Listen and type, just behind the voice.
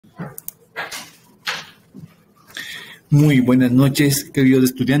Muy buenas noches, queridos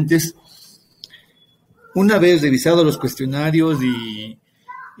estudiantes. Una vez revisados los cuestionarios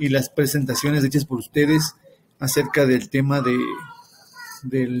y las presentaciones hechas por ustedes acerca del tema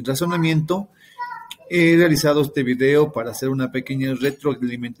del razonamiento, he realizado este video para hacer una pequeña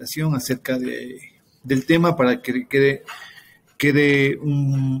retroalimentación acerca del tema para que quede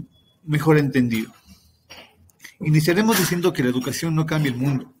un mejor entendido. Iniciaremos diciendo que la educación no cambia el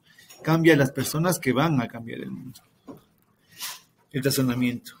mundo, cambia a las personas que van a cambiar el mundo. El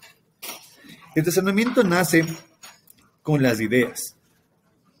razonamiento. El razonamiento nace con las ideas.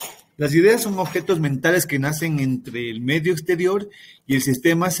 Las ideas son objetos mentales que nacen entre el medio exterior y el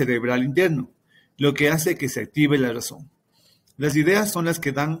sistema cerebral interno, lo que hace que se active la razón. Las ideas son las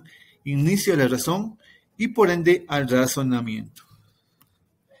que dan inicio a la razón y por ende al razonamiento.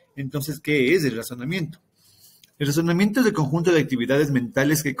 Entonces, ¿qué es el razonamiento? El razonamiento es el conjunto de actividades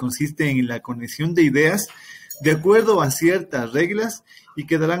mentales que consiste en la conexión de ideas de acuerdo a ciertas reglas y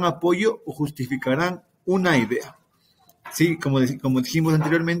que darán apoyo o justificarán una idea. Sí, como dijimos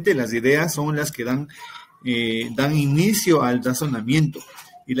anteriormente, las ideas son las que dan inicio al razonamiento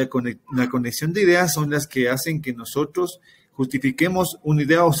y la conexión de ideas son las que hacen que nosotros justifiquemos una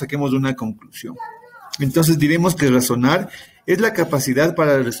idea o saquemos una conclusión. Entonces diremos que razonar es la capacidad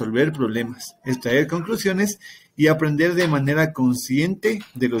para resolver problemas, extraer conclusiones y aprender de manera consciente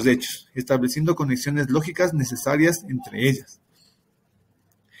de los hechos, estableciendo conexiones lógicas necesarias entre ellas.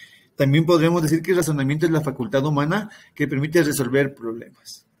 También podremos decir que el razonamiento es la facultad humana que permite resolver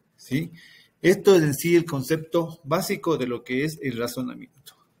problemas, ¿sí? Esto es en sí el concepto básico de lo que es el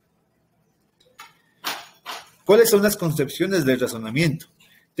razonamiento. ¿Cuáles son las concepciones del razonamiento?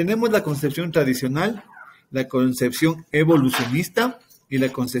 Tenemos la concepción tradicional, la concepción evolucionista y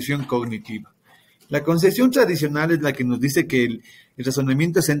la concepción cognitiva. La concepción tradicional es la que nos dice que el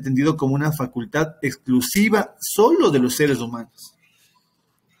razonamiento se ha entendido como una facultad exclusiva solo de los seres humanos.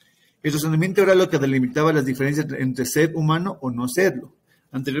 El razonamiento era lo que delimitaba las diferencias entre ser humano o no serlo.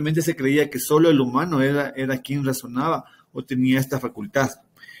 Anteriormente se creía que solo el humano era quien razonaba o tenía esta facultad.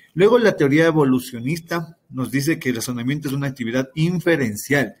 Luego la teoría evolucionista nos dice que el razonamiento es una actividad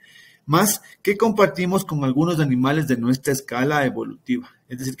inferencial, más que compartimos con algunos animales de nuestra escala evolutiva.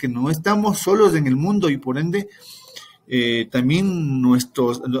 Es decir, que no estamos solos en el mundo y por ende también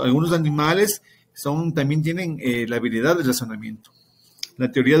algunos animales también tienen la habilidad de razonamiento.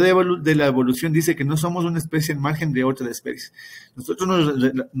 La teoría de la evolución dice que no somos una especie en margen de otras especies. Nosotros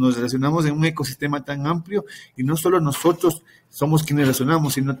nos relacionamos en un ecosistema tan amplio y no solo nosotros somos quienes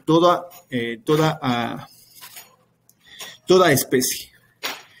razonamos, sino toda especie.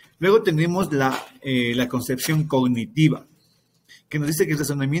 Luego tenemos la concepción cognitiva, que nos dice que el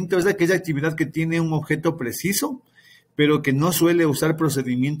razonamiento es aquella actividad que tiene un objeto preciso, pero que no suele usar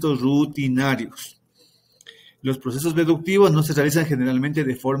procedimientos rutinarios. Los procesos deductivos no se realizan generalmente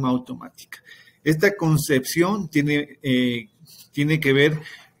de forma automática. Esta concepción tiene que ver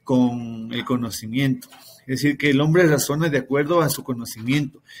con el conocimiento. Es decir, que el hombre razona de acuerdo a su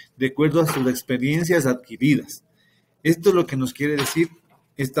conocimiento, de acuerdo a sus experiencias adquiridas. Esto es lo que nos quiere decir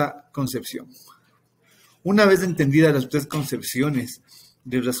esta concepción. Una vez entendidas las tres concepciones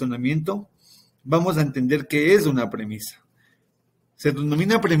del razonamiento, vamos a entender qué es una premisa. Se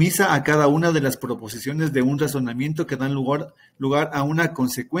denomina premisa a cada una de las proposiciones de un razonamiento que dan lugar a una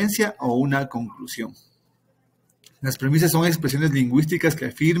consecuencia o una conclusión. Las premisas son expresiones lingüísticas que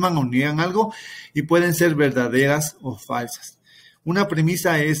afirman o niegan algo y pueden ser verdaderas o falsas. Una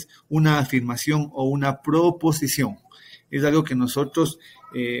premisa es una afirmación o una proposición. Es algo que nosotros,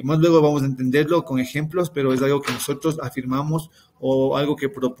 más luego vamos a entenderlo con ejemplos, pero es algo que nosotros afirmamos o algo que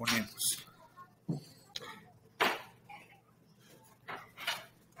proponemos.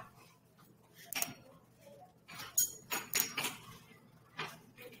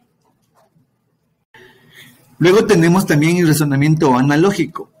 Luego tenemos también el razonamiento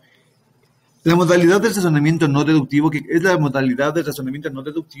analógico. La modalidad del razonamiento no deductivo, que es la modalidad del razonamiento no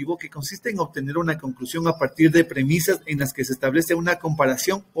deductivo, que consiste en obtener una conclusión a partir de premisas en las que se establece una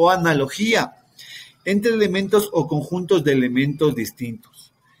comparación o analogía entre elementos o conjuntos de elementos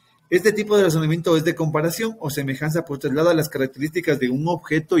distintos. Este tipo de razonamiento es de comparación o semejanza por traslada las características de un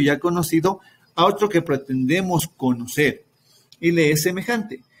objeto ya conocido a otro que pretendemos conocer y le es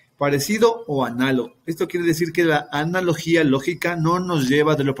semejante, parecido o análogo. Esto quiere decir que la analogía lógica no nos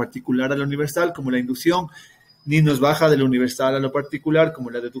lleva de lo particular a lo universal como la inducción, ni nos baja de lo universal a lo particular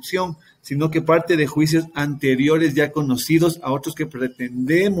como la deducción, sino que parte de juicios anteriores ya conocidos a otros que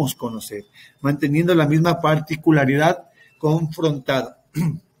pretendemos conocer, manteniendo la misma particularidad confrontada.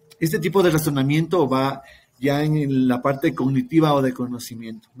 Este tipo de razonamiento va ya en la parte cognitiva o de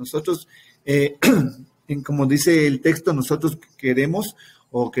conocimiento. Nosotros como dice el texto, nosotros queremos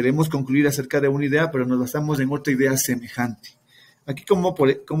concluir acerca de una idea, pero nos basamos en otra idea semejante. Aquí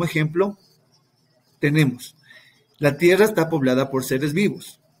como ejemplo tenemos, la Tierra está poblada por seres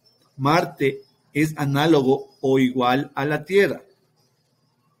vivos. Marte es análogo o igual a la Tierra.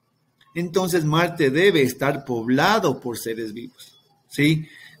 Entonces Marte debe estar poblado por seres vivos, ¿sí?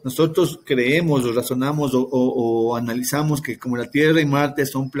 Nosotros creemos o razonamos o analizamos que como la Tierra y Marte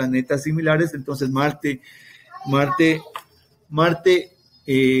son planetas similares, entonces Marte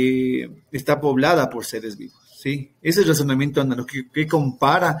está poblada por seres vivos, ¿sí? Ese es el razonamiento analógico que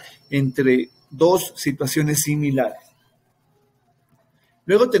compara entre dos situaciones similares.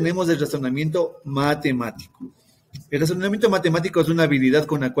 Luego tenemos el razonamiento matemático. El razonamiento matemático es una habilidad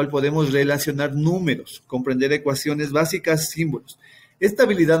con la cual podemos relacionar números, comprender ecuaciones básicas, símbolos. Esta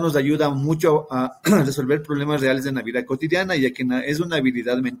habilidad nos ayuda mucho a resolver problemas reales en la vida cotidiana, ya que es una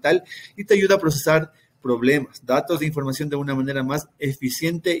habilidad mental y te ayuda a procesar problemas, datos de información de una manera más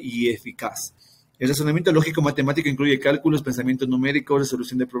eficiente y eficaz. El razonamiento lógico matemático incluye cálculos, pensamiento numérico,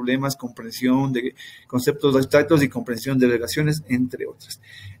 resolución de problemas, comprensión de conceptos abstractos y comprensión de relaciones, entre otras.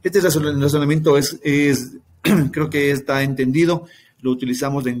 Este razonamiento creo que está entendido, lo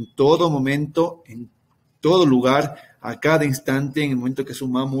utilizamos en todo momento, en todo lugar, a cada instante, en el momento que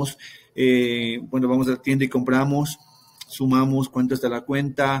sumamos, vamos a la tienda y compramos, sumamos cuánto está la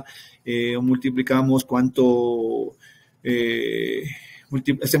cuenta, multiplicamos cuánto,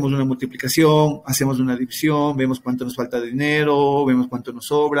 hacemos una multiplicación, hacemos una división, vemos cuánto nos falta de dinero, vemos cuánto nos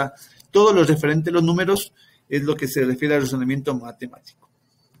sobra. Todo lo referente a los números es lo que se refiere al razonamiento matemático.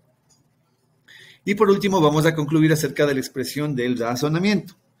 Y por último, vamos a concluir acerca de la expresión del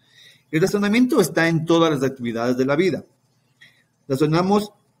razonamiento. El razonamiento está en todas las actividades de la vida. Pero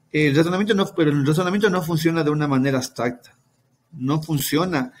el razonamiento no funciona de una manera abstracta. No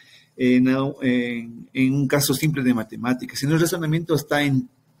funciona en un caso simple de matemáticas, sino el razonamiento está en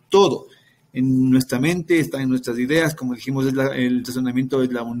todo. En nuestra mente, está en nuestras ideas. Como dijimos, el razonamiento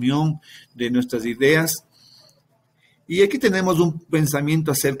es la unión de nuestras ideas. Y aquí tenemos un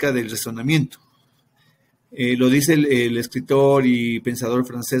pensamiento acerca del razonamiento. Lo dice el escritor y pensador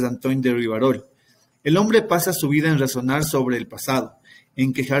francés Antoine de Rivarol. El hombre pasa su vida en razonar sobre el pasado,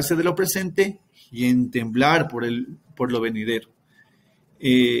 en quejarse de lo presente y en temblar por lo venidero.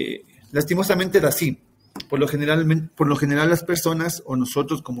 Lastimosamente es así. Por lo general las personas o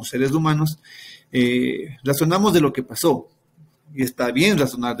nosotros como seres humanos razonamos de lo que pasó. Y está bien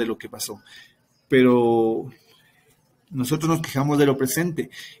razonar de lo que pasó. Pero nosotros nos quejamos de lo presente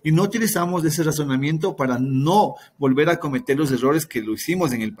y no utilizamos ese razonamiento para no volver a cometer los errores que lo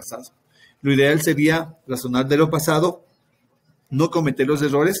hicimos en el pasado. Lo ideal sería razonar de lo pasado, no cometer los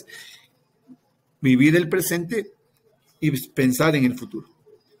errores, vivir el presente y pensar en el futuro.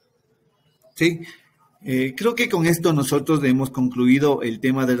 ¿Sí? Creo que con esto nosotros hemos concluido el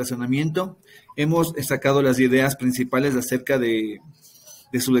tema del razonamiento. Hemos sacado las ideas principales acerca de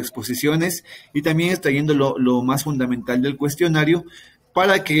sus exposiciones y también extrayendo lo más fundamental del cuestionario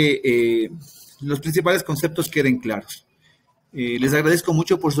para que los principales conceptos queden claros. Les agradezco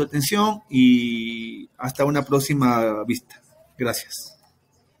mucho por su atención y hasta una próxima vista. Gracias.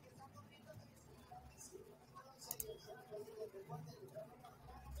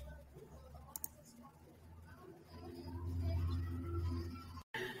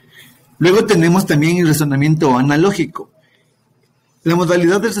 Luego tenemos también el razonamiento analógico. La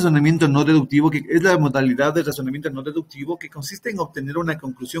modalidad del razonamiento no deductivo, que es la modalidad del razonamiento no deductivo, que consiste en obtener una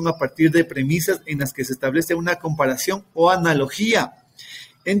conclusión a partir de premisas en las que se establece una comparación o analogía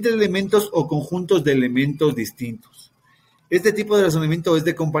entre elementos o conjuntos de elementos distintos. Este tipo de razonamiento es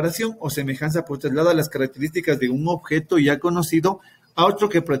de comparación o semejanza por traslado a las características de un objeto ya conocido a otro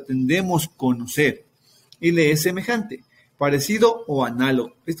que pretendemos conocer y le es semejante, parecido o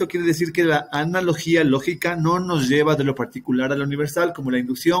análogo. Esto quiere decir que la analogía lógica no nos lleva de lo particular a lo universal, como la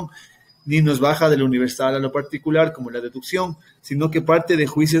inducción, ni nos baja de lo universal a lo particular, como la deducción, sino que parte de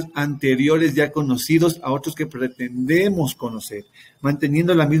juicios anteriores ya conocidos a otros que pretendemos conocer,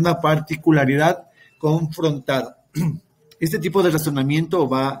 manteniendo la misma particularidad confrontada. Este tipo de razonamiento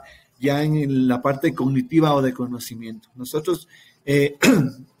va ya en la parte cognitiva o de conocimiento. Nosotros,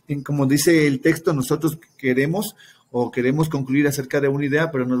 como dice el texto, nosotros queremos concluir acerca de una idea,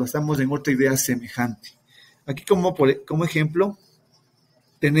 pero nos basamos en otra idea semejante. Aquí como ejemplo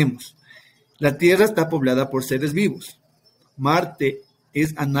tenemos, la Tierra está poblada por seres vivos. Marte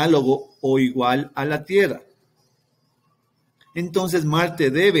es análogo o igual a la Tierra. Entonces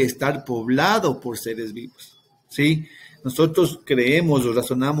Marte debe estar poblado por seres vivos, ¿sí? Nosotros creemos o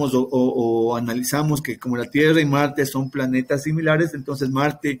razonamos o analizamos que como la Tierra y Marte son planetas similares, entonces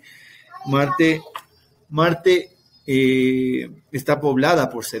Marte Marte está poblada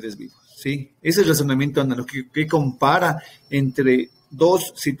por seres vivos, ¿sí? Ese es el razonamiento analógico que compara entre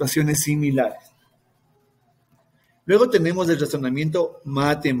dos situaciones similares. Luego tenemos el razonamiento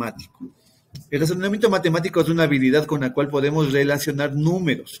matemático. El razonamiento matemático es una habilidad con la cual podemos relacionar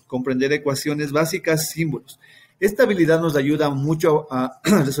números, comprender ecuaciones básicas, símbolos. Esta habilidad nos ayuda mucho a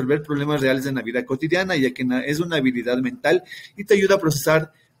resolver problemas reales en la vida cotidiana, ya que es una habilidad mental y te ayuda a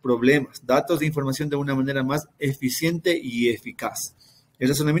procesar problemas, datos e información de una manera más eficiente y eficaz. El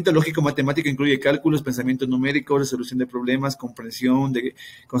razonamiento lógico matemático incluye cálculos, pensamiento numérico, resolución de problemas, comprensión de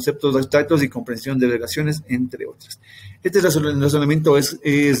conceptos abstractos y comprensión de relaciones, entre otras. Este razonamiento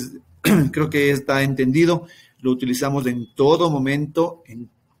creo que está entendido, lo utilizamos en todo momento, en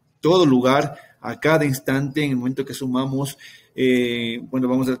todo lugar, a cada instante, en el momento que sumamos,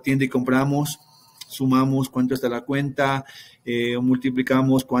 vamos a la tienda y compramos, sumamos cuánto está la cuenta,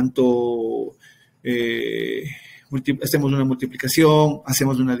 multiplicamos cuánto, hacemos una multiplicación,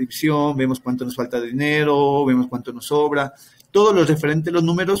 hacemos una división, vemos cuánto nos falta de dinero, vemos cuánto nos sobra. Todo lo referente a los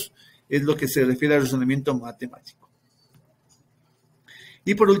números es lo que se refiere al razonamiento matemático.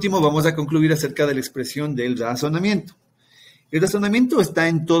 Y por último vamos a concluir acerca de la expresión del razonamiento. El razonamiento está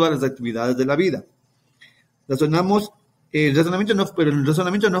en todas las actividades de la vida. Pero el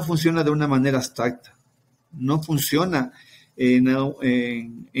razonamiento no funciona de una manera abstracta. No funciona en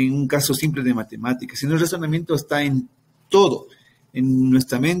un caso simple de matemáticas, sino el razonamiento está en todo. En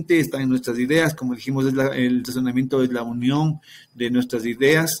nuestra mente, está en nuestras ideas. Como dijimos, el razonamiento es la unión de nuestras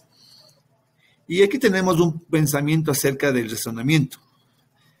ideas. Y aquí tenemos un pensamiento acerca del razonamiento.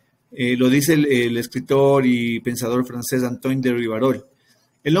 Lo dice el escritor y pensador francés Antoine de Rivarol.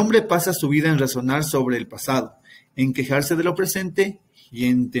 El hombre pasa su vida en razonar sobre el pasado, en quejarse de lo presente y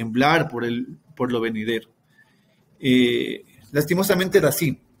en temblar por lo venidero. Lastimosamente era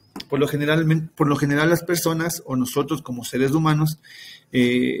así. Por lo general las personas o nosotros como seres humanos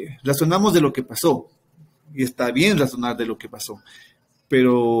razonamos de lo que pasó. Y está bien razonar de lo que pasó.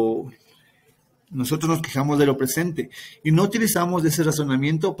 Pero nosotros nos quejamos de lo presente y no utilizamos ese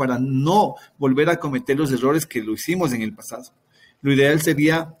razonamiento para no volver a cometer los errores que lo hicimos en el pasado. Lo ideal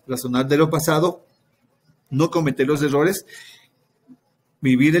sería razonar de lo pasado, no cometer los errores,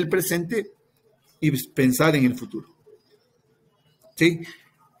 vivir el presente y pensar en el futuro. ¿Sí?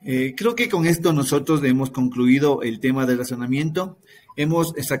 Creo que con esto nosotros hemos concluido el tema del razonamiento.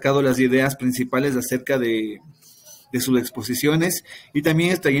 Hemos sacado las ideas principales acerca de sus exposiciones y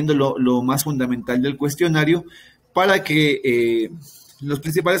también extrayendo lo más fundamental del cuestionario para que los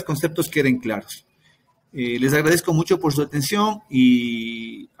principales conceptos queden claros. Les agradezco mucho por su atención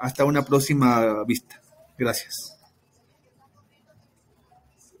y hasta una próxima vista. Gracias.